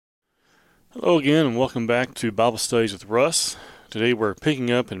Hello again, and welcome back to Bible Studies with Russ. Today we're picking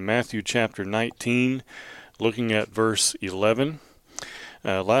up in Matthew chapter 19, looking at verse 11.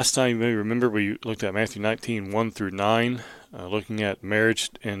 Last time, you may remember, we looked at Matthew 19, 1 through 9, looking at marriage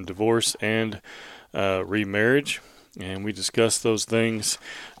and divorce and remarriage. And we discussed those things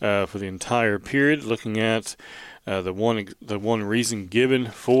for the entire period, looking at the one reason given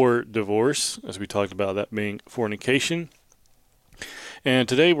for divorce, as we talked about that being fornication. And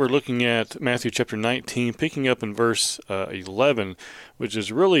today we're looking at Matthew chapter 19, picking up in verse 11, which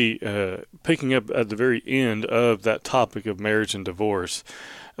is really picking up at the very end of that topic of marriage and divorce.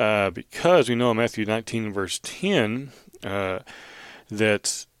 Because we know in Matthew 19, verse 10,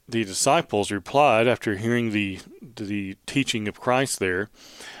 that the disciples replied after hearing the teaching of Christ there.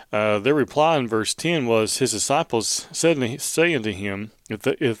 Their reply in verse 10 was, his disciples say unto him, if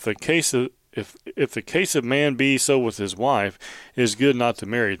the case of man be so with his wife, it is good not to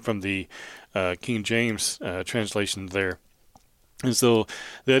marry, from the King James translation there. And so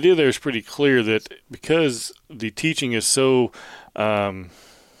the idea there is pretty clear that because the teaching is so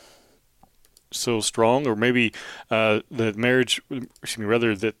strong, or maybe that marriage,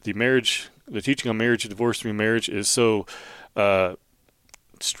 that the teaching on marriage, divorce, and remarriage is so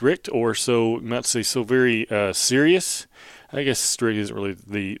strict, or so, not to say so very serious. I guess strict isn't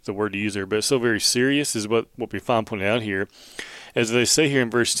really the word to use there, but so very serious is what we find pointed out here. As they say here in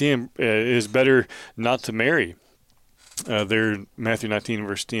verse 10, it is better not to marry. There, Matthew 19,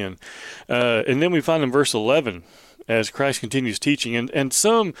 verse 10. And then we find in verse 11, as Christ continues teaching, and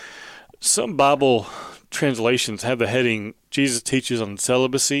some Bible translations have the heading, Jesus teaches on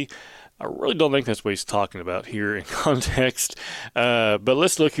celibacy. I really don't think that's what he's talking about here in context. But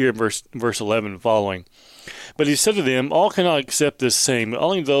let's look here at verse 11 following. But he said to them, all cannot accept this same, but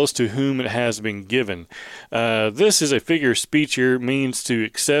only those to whom it has been given. This is a figure of speech here, means to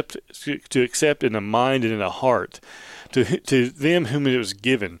accept in the mind and in the heart, to them whom it was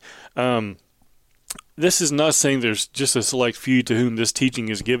given. This is not saying there's just a select few to whom this teaching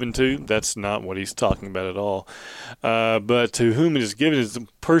is given to. That's not what he's talking about at all. But to whom it is given is the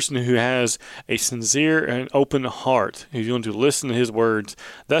person who has a sincere and open heart, who's going to listen to his words.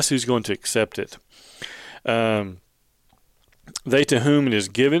 That's who's going to accept it. They to whom it is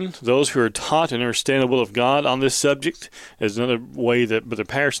given, those who are taught and understand the will of God on this subject, is another way that Brother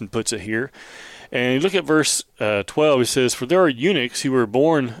Patterson puts it here. And you look at verse 12, he says, for there are eunuchs who were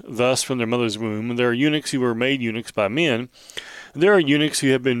born thus from their mother's womb, and there are eunuchs who were made eunuchs by men. There are eunuchs who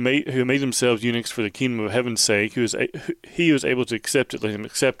have made themselves eunuchs for the kingdom of heaven's sake. He who is able to accept it, let him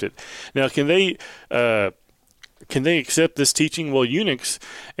accept it. Now, can they accept this teaching? Well, eunuchs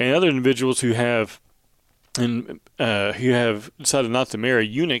and other individuals who have decided not to marry a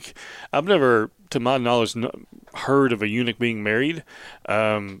eunuch, I've never, to my knowledge, heard of a eunuch being married.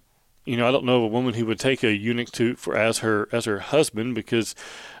 I don't know of a woman who would take a eunuch as her husband, because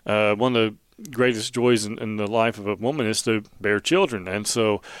one of the greatest joys in the life of a woman is to bear children, and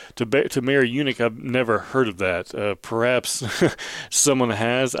so to marry a eunuch, I've never heard of that. Perhaps someone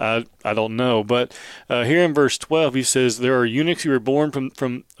has, I don't know. But here in verse 12, he says there are eunuchs who are born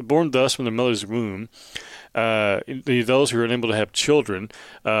thus from their mother's womb. Those who are unable to have children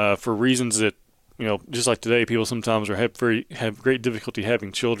for reasons that, just like today, people sometimes have great difficulty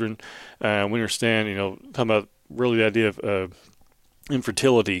having children. We understand, talking about really the idea of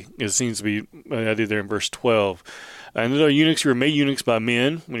infertility. It seems to be the idea there in verse 12. And there are eunuchs who are made eunuchs by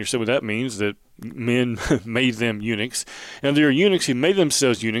men. When you say what that means, that men made them eunuchs. And there are eunuchs who made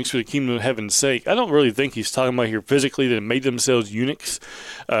themselves eunuchs for the kingdom of heaven's sake. I don't really think he's talking about here physically that made themselves eunuchs.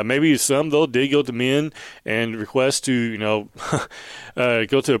 Maybe some, though, did go to men and request to,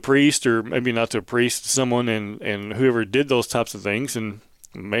 go to a priest, or maybe not to a priest, someone, and whoever did those types of things and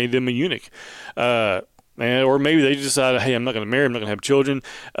made them a eunuch. Or maybe they decided, hey, I'm not going to marry, I'm not going to have children.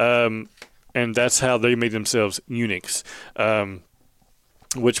 And that's how they made themselves eunuchs.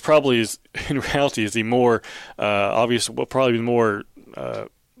 Which probably is, in reality, is the more obvious, probably the more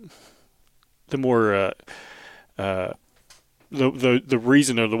the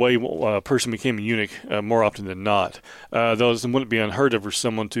reason or the way a person became a eunuch more often than not. Though it wouldn't be unheard of for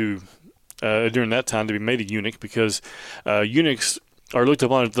someone to during that time to be made a eunuch, because eunuchs are looked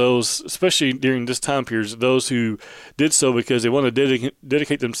upon as those, especially during this time period, those who did so because they want to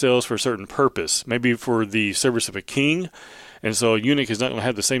dedicate themselves for a certain purpose, maybe for the service of a king. And so a eunuch is not going to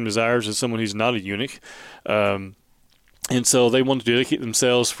have the same desires as someone who's not a eunuch. And so they want to dedicate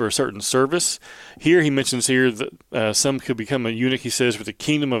themselves for a certain service. Here he mentions here that some could become a eunuch, he says, for the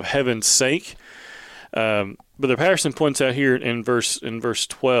kingdom of heaven's sake. But the Patterson points out here in verse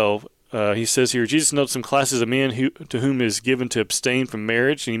 12, he says here, Jesus notes some classes of men to whom it is given to abstain from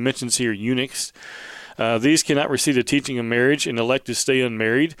marriage, and he mentions here eunuchs. These cannot receive the teaching of marriage and elect to stay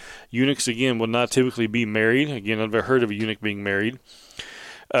unmarried. Eunuchs, again, will not typically be married. Again, I've never heard of a eunuch being married.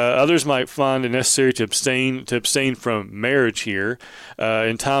 Others might find it necessary to abstain from marriage here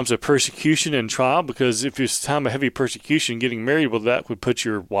in times of persecution and trial, because if it's time of heavy persecution, getting married, well, that would put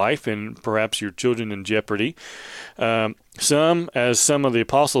your wife and perhaps your children in jeopardy. Some of the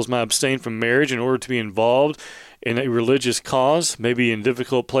apostles, might abstain from marriage in order to be involved in a religious cause, maybe in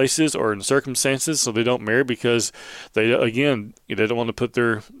difficult places or in circumstances, so they don't marry because they don't want to put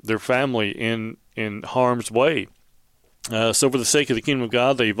their family in harm's way. So for the sake of the kingdom of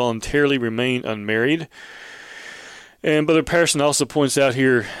God, they voluntarily remain unmarried. And Brother Patterson also points out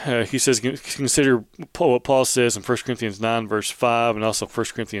here, he says, consider what Paul says in 1 Corinthians 9, verse 5, and also 1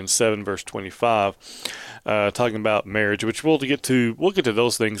 Corinthians 7, verse 25, talking about marriage, which we'll get to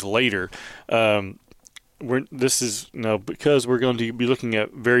those things later. Because we're going to be looking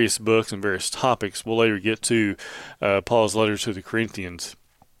at various books and various topics, we'll later get to Paul's letter to the Corinthians.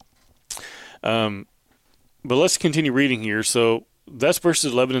 But let's continue reading here. So that's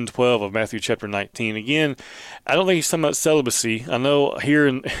verses 11 and 12 of Matthew chapter 19. Again, I don't think he's talking about celibacy. I know here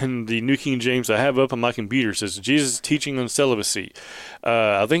in the New King James I have up on my computer says Jesus teaching on celibacy.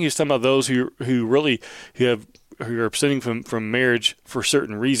 I think he's talking about those who are abstaining from marriage for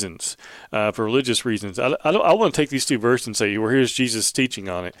certain reasons, for religious reasons. I want to take these two verses and say, well, here's Jesus teaching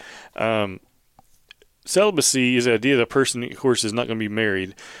on it. Celibacy is the idea that a person, of course, is not going to be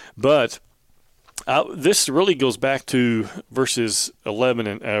married, but this really goes back to verses 11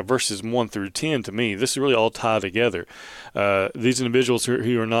 and verses 1 through 10 to me. This is really all tied together. These individuals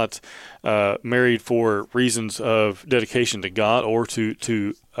who are not married for reasons of dedication to God or to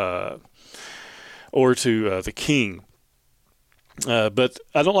the king. But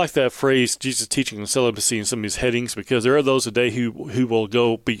I don't like that phrase, Jesus teaching on celibacy, in some of these headings, because there are those today who will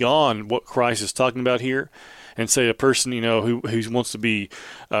go beyond what Christ is talking about here and say a person, who wants to be,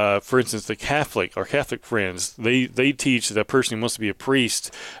 for instance, the Catholic or Catholic friends, they teach that a person who wants to be a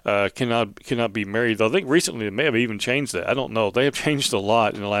priest cannot be married. Though I think recently they may have even changed that. I don't know. They have changed a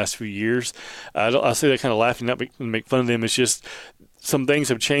lot in the last few years. I say that kind of laughing, not make fun of them. It's just some things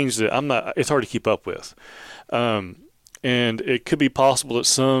have changed that it's hard to keep up with. And it could be possible that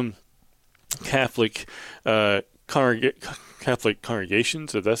some Catholic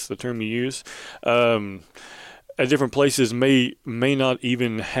congregations, if that's the term you use, at different places may not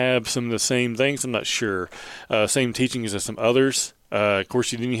even have some of the same things. I'm not sure. Same teachings as some others. Of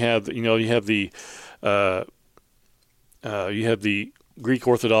course, you have the Greek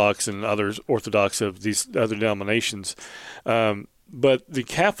Orthodox and others Orthodox of these other denominations. But the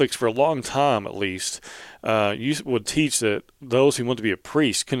Catholics, for a long time at least, would teach that those who want to be a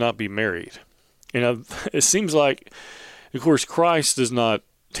priest could not be married. And it seems like, of course, Christ does not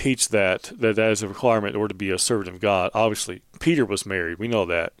teach that is a requirement in order to be a servant of God. Obviously, Peter was married. We know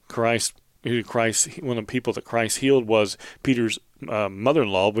that. Christ, one of the people that Christ healed was Peter's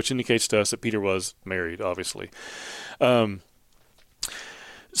mother-in-law, which indicates to us that Peter was married, obviously.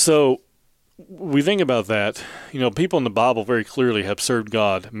 So we think about that. People in the Bible very clearly have served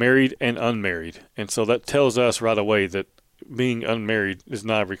God, married and unmarried. And so that tells us right away that being unmarried is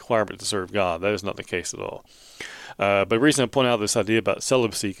not a requirement to serve God. That is not the case at all. But the reason I point out this idea about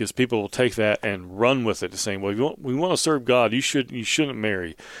celibacy, because people will take that and run with it, saying, well, we want to serve God, you shouldn't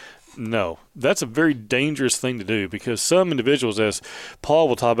marry. No, that's a very dangerous thing to do, because some individuals, as Paul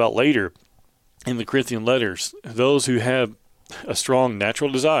will talk about later in the Corinthian letters, those who have a strong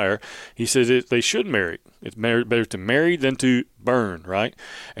natural desire, he says they should marry. It's better to marry than to burn, right?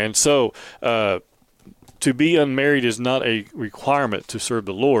 And so to be unmarried is not a requirement to serve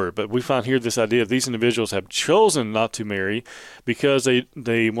the Lord, but we find here this idea of these individuals have chosen not to marry because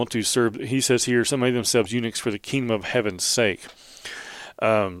they want to serve. He says here, some made themselves eunuchs for the kingdom of heaven's sake.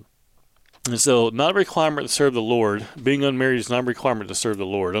 And so not a requirement to serve the Lord. Being unmarried is not a requirement to serve the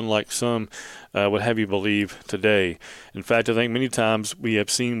Lord, unlike some would have you believe today. In fact, I think many times we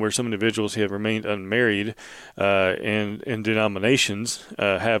have seen where some individuals who have remained unmarried and in denominations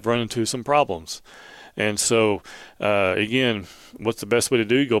have run into some problems. And so, again, what's the best way to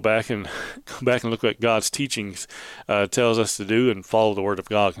do? Go back and look at God's teachings tells us to do, and follow the Word of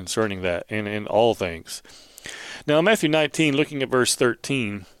God concerning that and in all things. Now, in Matthew 19, looking at verse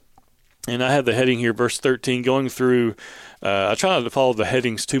 13, and I have the heading here, verse 13, going through. I try not to follow the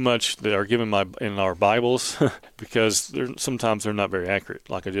headings too much that are given in our Bibles because sometimes they're not very accurate,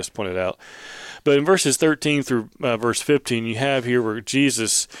 like I just pointed out. But in verses 13 through verse 15, you have here where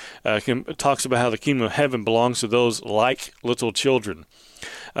Jesus talks about how the kingdom of heaven belongs to those like little children.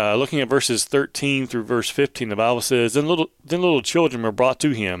 Looking at verses 13 through verse 15, the Bible says, Then little children were brought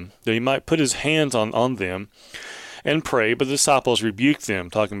to him, that he might put his hands on them and pray. But the disciples rebuked them,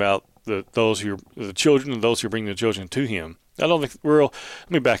 talking about the children and those who bring the children to him. Let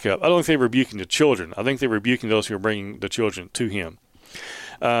me back up. I don't think they were rebuking the children. I think they were rebuking those who are bringing the children to him.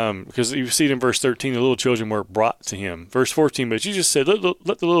 Because you see it in verse 13, the little children were brought to him. Verse 14, but Jesus said, let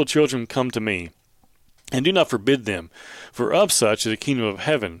the little children come to me, and do not forbid them, for of such is the kingdom of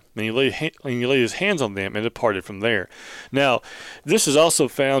heaven. And he laid his hands on them and departed from there. Now, this is also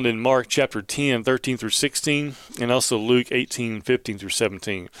found in Mark chapter 10, 13 through 16, and also Luke 18, 15 through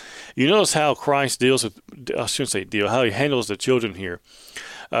 17. You notice how Christ deals with, how he handles the children here.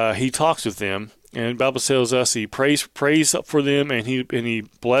 He talks with them, and the Bible tells us he prays for them, and he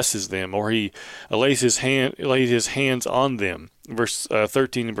blesses them, or he lays his hands on them. Verse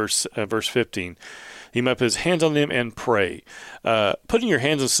 13 and verse 15. He might put his hands on them and pray. Putting your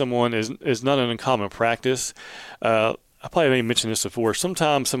hands on someone is not an uncommon practice. I probably may mention this before.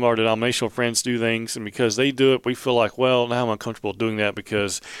 Sometimes some of our denominational friends do things, and because they do it, we feel like, well, now I'm uncomfortable doing that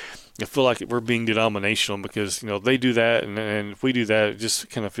because I feel like we're being denominational because they do that, and if we do that, it just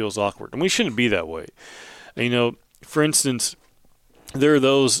kind of feels awkward. And we shouldn't be that way. For instance, there are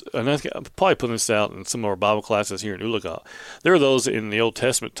those, and I'm probably putting this out in some of our Bible classes here in Ulaga. There are those in the Old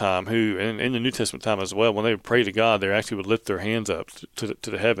Testament time who, and in the New Testament time as well, when they would pray to God, they actually would lift their hands up to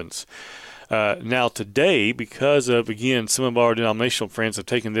the heavens. Now today, because of, again, some of our denominational friends have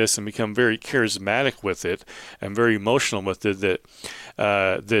taken this and become very charismatic with it and very emotional with it,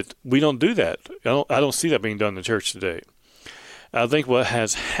 that we don't do that. I don't see that being done in the church today. I think what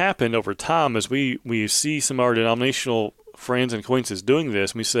has happened over time is we see some of our denominational friends and acquaintances doing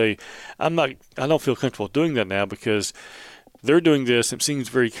this, and we say, I don't feel comfortable doing that now because they're doing this. It seems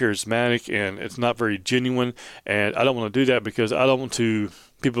very charismatic and it's not very genuine, and I don't want to do that because I don't want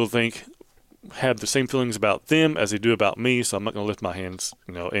people to have the same feelings about them as they do about me, so I'm not going to lift my hands,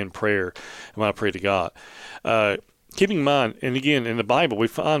 in prayer when I pray to God. Keeping in mind, and again, in the Bible, we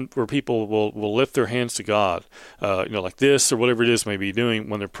find where people will lift their hands to God, like this or whatever it is they may be doing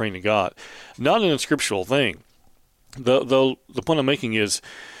when they're praying to God. Not an unscriptural thing. The point I'm making is,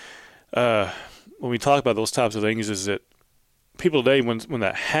 when we talk about those types of things, is that people today, when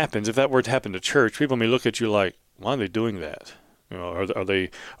that happens, if that were to happen to church, people may look at you like, why are they doing that? Are they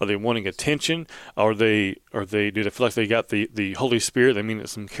wanting attention? Do they feel like they got the Holy Spirit? They mean it in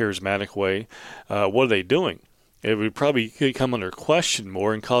some charismatic way. What are they doing? It would probably come under question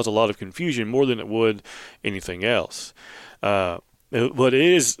more and cause a lot of confusion more than it would anything else. But it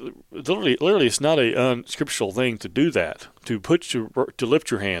is literally, it's not a unscriptural thing to do that, to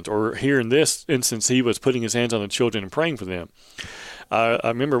lift your hands. Or here in this instance, he was putting his hands on the children and praying for them. I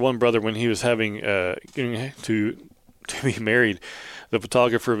remember one brother when he was getting to be married. The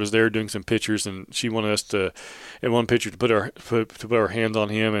photographer was there doing some pictures, and she wanted us to, in one picture, to put our hands on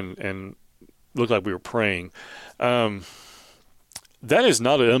him and look like we were praying. That is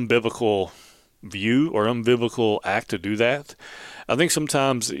not an unbiblical view or unbiblical act to do that. I think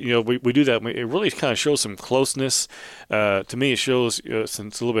sometimes, we do that. It really kind of shows some closeness. To me, it shows a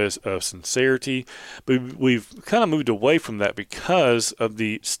little bit of sincerity. But we've kind of moved away from that because of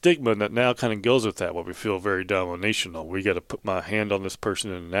the stigma that now kind of goes with that, where we feel very denominational. We got to put my hand on this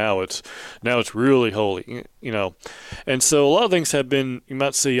person, and now it's really holy, And so a lot of things have been, you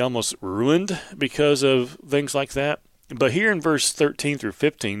might say, almost ruined because of things like that. But here in verse 13 through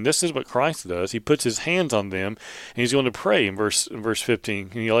 15, this is what Christ does. He puts his hands on them, and he's going to pray in verse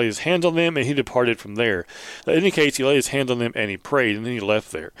 15. And he laid his hands on them, and he departed from there. That indicates he laid his hands on them, and he prayed, and then he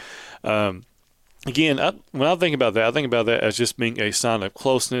left there. Again, when I think about that as just being a sign of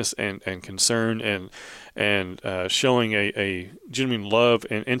closeness and concern and showing a genuine love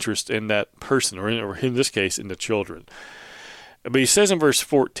and interest in that person, or in this case, in the children. But he says in verse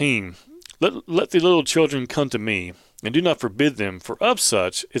 14, let the little children come to me, and do not forbid them, for of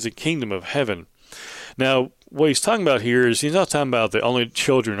such is the kingdom of heaven. Now, what he's talking about here is he's not talking about the only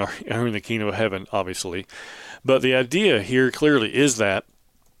children are in the kingdom of heaven, obviously. But the idea here clearly is that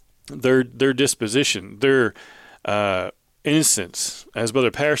their disposition, their innocence, as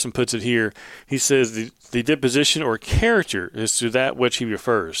Brother Patterson puts it here, he says the disposition or character is to that which he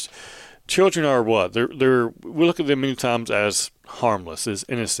refers. Children are what? We look at them many times as harmless, as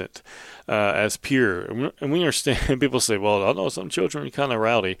innocent, as pure. And we understand, people say, well, I know some children are kind of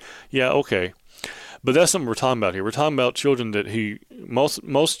rowdy. Yeah, okay. But that's something we're talking about here. We're talking about children that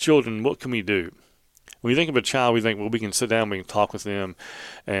most children, what can we do? When you think of a child, we think, well, we can sit down, we can talk with them,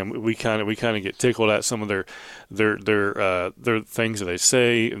 and we kind of get tickled at some of their things that they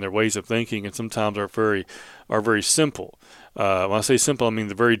say and their ways of thinking, and sometimes are very simple. When I say simple, I mean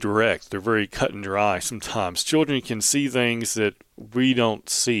they're very direct. They're very cut and dry sometimes. Children can see things that we don't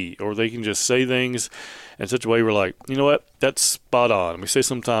see, or they can just say things in such a way we're like, you know what, that's spot on. We say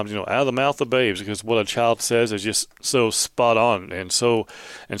sometimes, out of the mouth of babes, because what a child says is just so spot on and so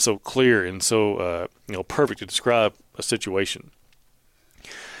clear and so perfect to describe a situation.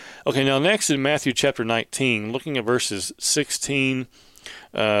 Okay, now next in Matthew chapter 19, looking at verses 16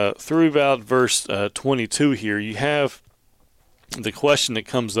 through about verse 22 here, you have the question that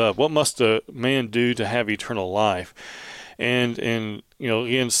comes up: what must a man do to have eternal life? And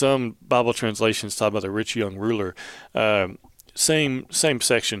again, some Bible translations talk about the rich young ruler. Same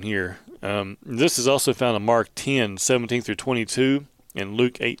section here. This is also found in Mark 10, 17 through 22, and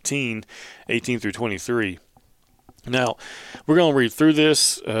Luke 18, 18 through 23. Now, we're going to read through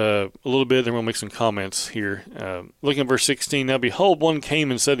this a little bit, then we'll make some comments here. Looking at verse 16, now behold, one came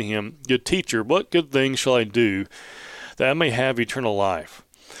and said to him, Good teacher, what good thing shall I do that I may have eternal life?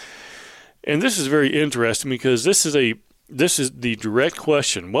 And this is very interesting because this is the direct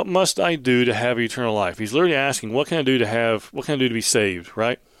question. What must I do to have eternal life? He's literally asking, what can I do to be saved,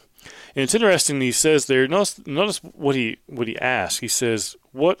 right? And it's interesting, he says there, notice what he asks. He says,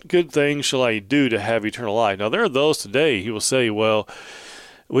 what good thing shall I do to have eternal life? Now, there are those today who will say, well,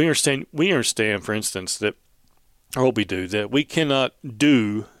 we understand, for instance, that, or what we do, that we cannot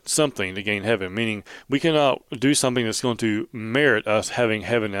do something to gain heaven, meaning we cannot do something that's going to merit us having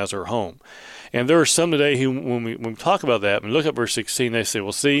heaven as our home. And there are some today who, when we talk about that, and look at verse 16, they say,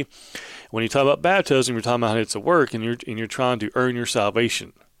 well, see, when you talk about baptism, you're talking about how it's a work, and you're trying to earn your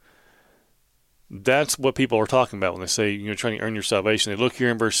salvation. That's what people are talking about when they say you're trying to earn your salvation. They look here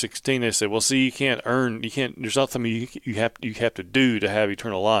in verse 16. They say, "Well, see, there's not something you have to do to have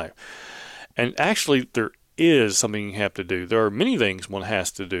eternal life." And actually, there is something you have to do. There are many things one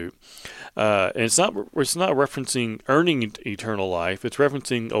has to do, and it's not referencing earning eternal life. It's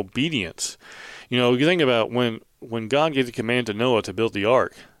referencing obedience. You think about when God gave the command to Noah to build the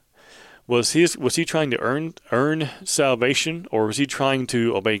ark. Was he trying to earn salvation, or was he trying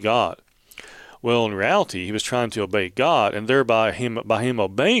to obey God? Well, in reality, he was trying to obey God, and thereby by him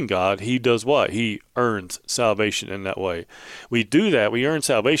obeying God, he does what? He earns salvation in that way. We do that. We earn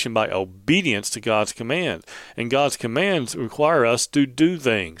salvation by obedience to God's command. And God's commands require us to do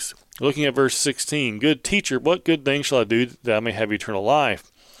things. Looking at verse 16, Good teacher, what good thing shall I do that I may have eternal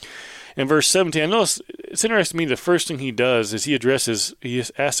life? In verse 17, I notice it's interesting to me, the first thing he does is he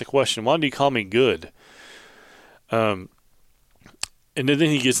asks the question, why do you call me good? And then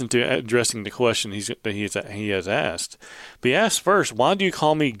he gets into addressing the question he has asked. But he asks first, why do you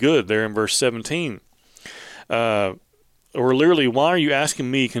call me good, there in verse 17? Or literally, why are you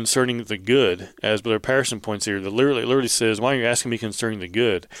asking me concerning the good? As Brother Patterson points here, literally says, why are you asking me concerning the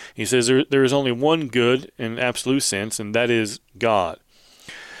good? He says there is only one good in absolute sense, and that is God.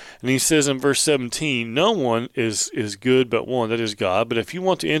 And he says in verse 17, no one is good but one, that is God. But if you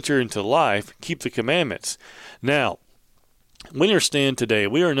want to enter into life, keep the commandments. Now, we understand today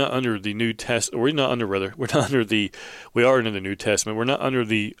we are not under the New Testament. We are under the New Testament. We're not under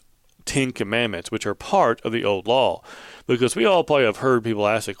the Ten Commandments, which are part of the old law. Because we all probably have heard people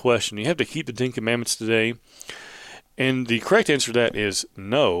ask the question, you have to keep the Ten Commandments today? And the correct answer to that is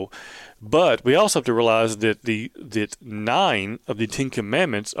no. But we also have to realize that 9 of the Ten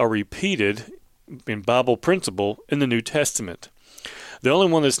Commandments are repeated in Bible principle in the New Testament. The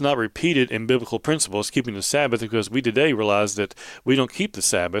only one that's not repeated in biblical principle is keeping the Sabbath, because we today realize that we don't keep the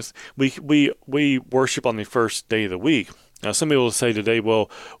Sabbath. We worship on the first day of the week. Now, some people will say today,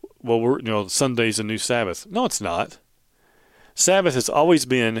 well, Sunday's a new Sabbath. No, it's not. Sabbath has always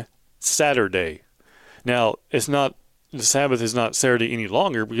been Saturday. Now, the Sabbath is not Saturday any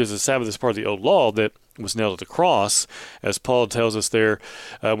longer, because the Sabbath is part of the old law that was nailed at the cross, as Paul tells us there.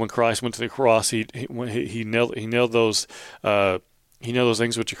 When Christ went to the cross, he nailed those. He nailed those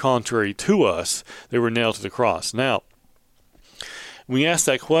things which are contrary to us. They were nailed to the cross. Now, when you ask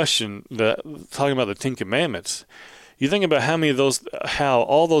that question, talking about the Ten Commandments, you think about how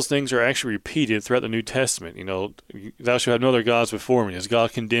all those things are actually repeated throughout the New Testament. Thou shalt have no other gods before me. Does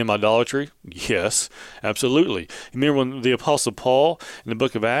God condemn idolatry? Yes, absolutely. You remember when the Apostle Paul in the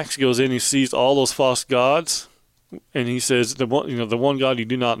book of Acts goes in, he sees all those false gods, and he says, the one God you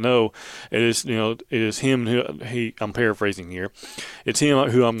do not know, it is him who I'm paraphrasing here. It's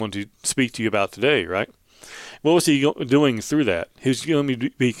him who I'm going to speak to you about today, right? What was he doing through that? He's going to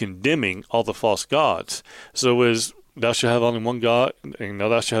be condemning all the false gods. So is thou shalt have only one God, and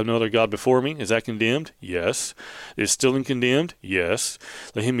thou shalt have no other God before me? Is that condemned? Yes. Is stealing condemned? Yes.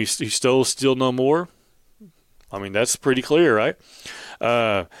 Let him he stole, steal no more? I mean, that's pretty clear, right?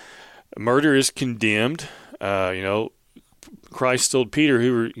 Murder is condemned. Christ told Peter,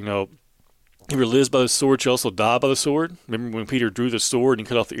 whoever lives by the sword shall also die by the sword. Remember when Peter drew the sword and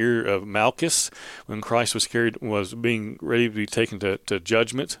cut off the ear of Malchus when Christ was being ready to be taken to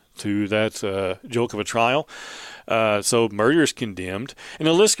judgment, to that joke of a trial. So murder is condemned. And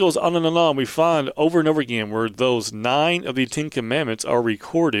the list goes on and on. We find over and over again where those 9 of the 10 commandments are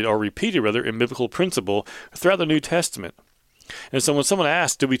repeated in biblical principle throughout the New Testament. And so when someone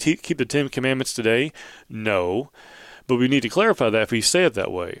asks, do we keep the 10 commandments today? No. But we need to clarify that if we say it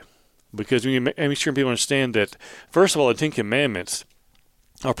that way. Because we need to make sure people understand that, first of all, the 10 commandments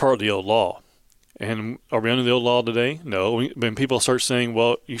are part of the old law. And are we under the old law today? No. When people start saying,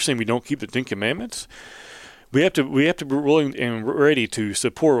 well, you're saying we don't keep the 10 commandments? We have to be willing and ready to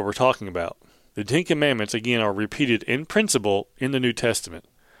support what we're talking about. The 10 commandments, again, are repeated in principle in the New Testament.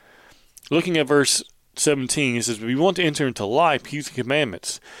 Looking at verse 17, it says, we want to enter into life, keep the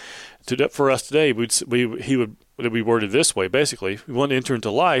commandments. For us today, he would be worded this way, basically. We want to enter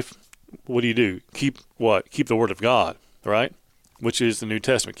into life. What do? Keep what? Keep the Word of God, right? Which is the New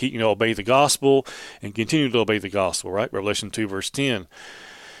Testament. Obey the gospel and continue to obey the gospel, right? Revelation 2, verse 10.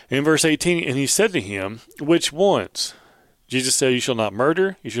 In verse 18, and he said to him, which ones? Jesus said, you shall not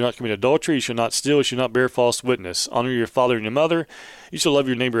murder, you shall not commit adultery, you shall not steal, you shall not bear false witness. Honor your father and your mother. You shall love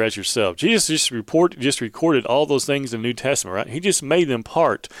your neighbor as yourself. Jesus just recorded all those things in the New Testament, right? He just made them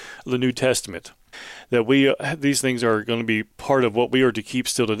part of the New Testament. That these things are going to be part of what we are to keep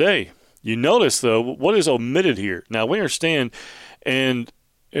still today. You notice, though, what is omitted here. Now, we understand, and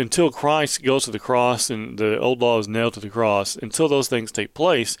until Christ goes to the cross and the old law is nailed to the cross, until those things take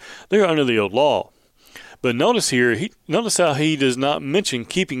place, they're under the old law. But notice here, notice how he does not mention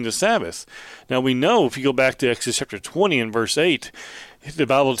keeping the Sabbath. Now, we know if you go back to Exodus chapter 20 and verse 8, the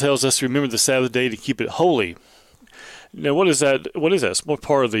Bible tells us to remember the Sabbath day to keep it holy. Now, what is that? It's more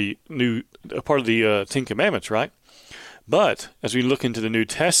part of the 10 Commandments, right? But as we look into the New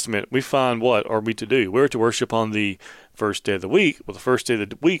Testament, we find what are we to do? We're to worship on the first day of the week. Well, the first day of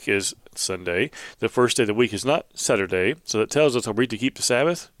the week is Sunday. The first day of the week is not Saturday. So that tells us, are we to keep the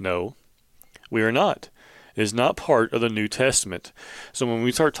Sabbath? No, we are not. It is not part of the New Testament. So when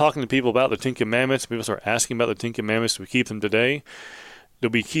we start talking to people about the 10 Commandments, people start asking about the 10 Commandments, do we keep them today? Do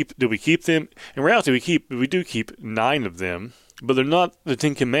we keep them? In reality, we do keep 9 of them, but they're not the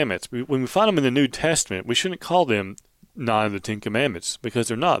 10 Commandments. When we find them in the New Testament, we shouldn't call them 9 of the 10 Commandments, because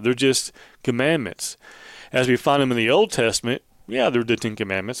they're not. They're just commandments. As we find them in the Old Testament, yeah, they're the 10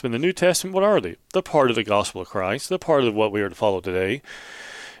 Commandments. But in the New Testament, what are they? They're part of the gospel of Christ. They're part of what we are to follow today.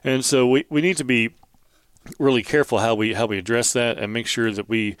 And so we need to be really careful how we address that and make sure that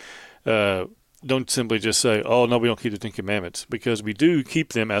we don't simply just say, oh, no, we don't keep the 10 Commandments, because we do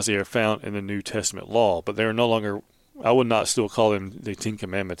keep them as they are found in the New Testament law. But they're no longer, I would not still call them the 10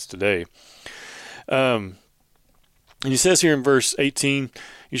 Commandments today. And he says here in verse 18,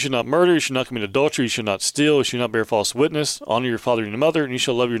 you should not murder, you should not commit adultery, you should not steal, you should not bear false witness, honor your father and your mother, and you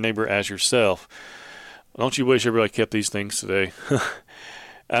shall love your neighbor as yourself. Don't you wish everybody kept these things today?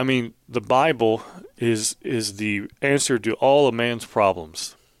 I mean, the Bible is the answer to all of man's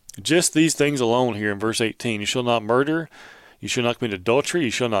problems. Just these things alone here in verse 18. You shall not murder, you shall not commit adultery, you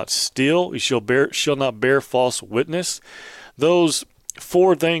shall not steal, you shall not bear false witness. Those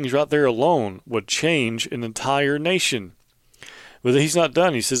 4 things right there alone would change an entire nation. But he's not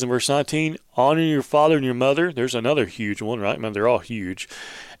done. He says in verse 19, honor your father and your mother. There's another huge one, right? I mean, they're all huge.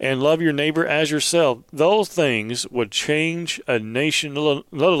 And love your neighbor as yourself. Those things would change a nation, let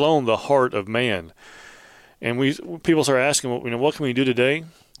alone the heart of man. And people start asking, what can we do today?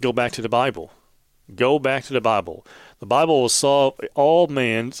 Go back to the Bible. Go back to the Bible. The Bible will solve all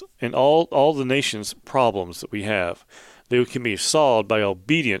man's and all the nation's problems that we have. They can be solved by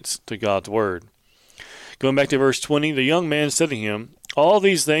obedience to God's word. Going back to verse 20, the young man said to him, all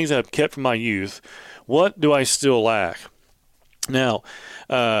these things I have kept from my youth. What do I still lack? Now,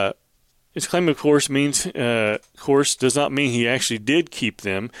 his claim, of course, does not mean he actually did keep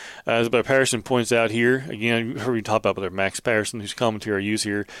them. As Patterson points out here, again, you heard me talk about Max Patterson, whose commentary I use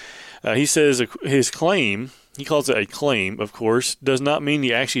here. He says his claim, he calls it a claim, of course, does not mean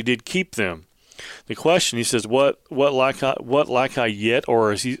he actually did keep them. The question, he says, what lack I yet,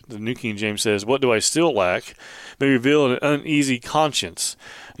 or as the New King James says, what do I still lack, may reveal an uneasy conscience.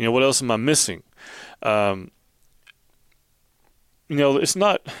 What else am I missing? It's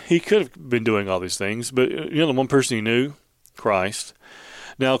not, he could have been doing all these things, but the one person he knew, Christ.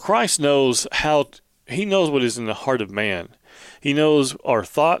 Now, Christ knows he knows what is in the heart of man. He knows our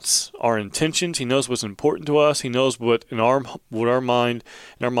thoughts, our intentions. He knows what's important to us. He knows what in our mind,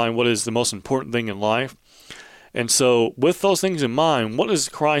 what is the most important thing in life. And so with those things in mind, what does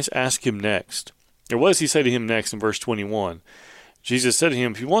Christ ask him next? Or what does he say to him next in verse 21? Jesus said to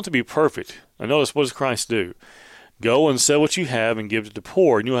him, if you want to be perfect, and notice what does Christ do? Go and sell what you have and give to the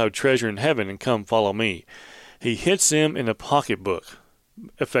poor, and you'll have treasure in heaven, and come follow me. He hits him in the pocketbook,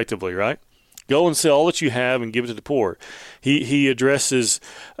 effectively, right? Go and sell all that you have and give it to the poor. He addresses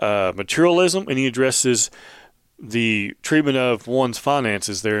materialism, and he addresses the treatment of one's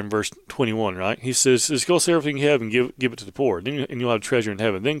finances there in verse 21, right? He says, just go sell everything you have and give it to the poor, and you'll have treasure in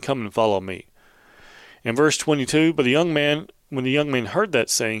heaven. Then come and follow me. In verse 22, but when the young man heard that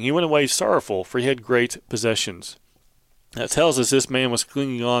saying, he went away sorrowful, for he had great possessions. That tells us this man was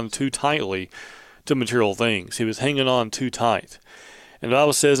clinging on too tightly to material things. He was hanging on too tight. And the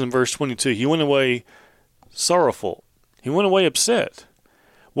Bible says in verse 22, he went away sorrowful. He went away upset.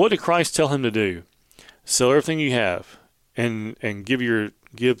 What did Christ tell him to do? Sell everything you have and give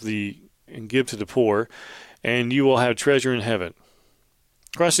to the poor, and you will have treasure in heaven.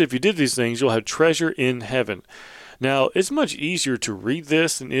 Christ said, if you did these things, you'll have treasure in heaven. Now, it's much easier to read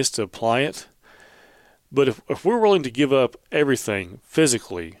this than it is to apply it. But if we're willing to give up everything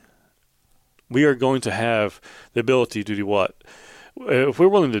physically, we are going to have the ability to do what? If we're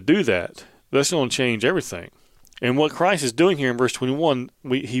willing to do that, that's going to change everything. And what Christ is doing here in verse 21,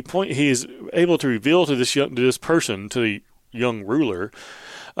 he is able to reveal to this person, to the young ruler,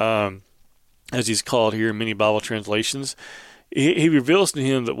 as he's called here in many Bible translations, he reveals to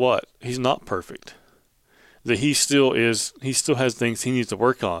him that what? He's not perfect. That he still has things he needs to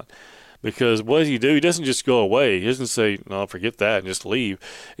work on. Because what does he do? He doesn't just go away. He doesn't say, no, forget that, and just leave.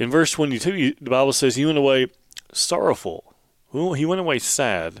 In verse 22, the Bible says he went away sorrowful. He went away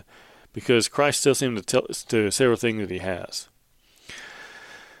sad, because Christ tells him to say everything that he has.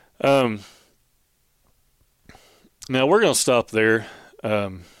 Now we're going to stop there.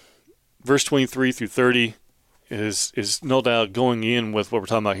 Verse 23 through 30 is no doubt going in with what we're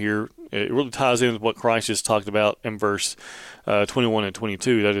talking about here. It really ties in with what Christ just talked about in verse 21 and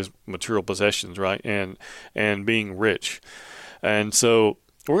 22. That is material possessions, right? And being rich. And so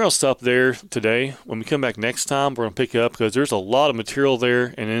we're going to stop there today. When we come back next time, we're going to pick up, because there's a lot of material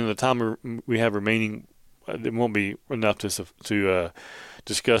there, and in the time we have remaining, it won't be enough to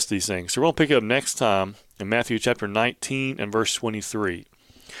discuss these things. So we're going to pick up next time in Matthew chapter 19 and verse 23.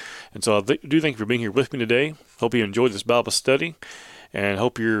 And so I do thank you for being here with me today. Hope you enjoyed this Bible study, and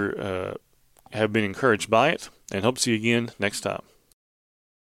hope you have been encouraged by it, and hope to see you again next time.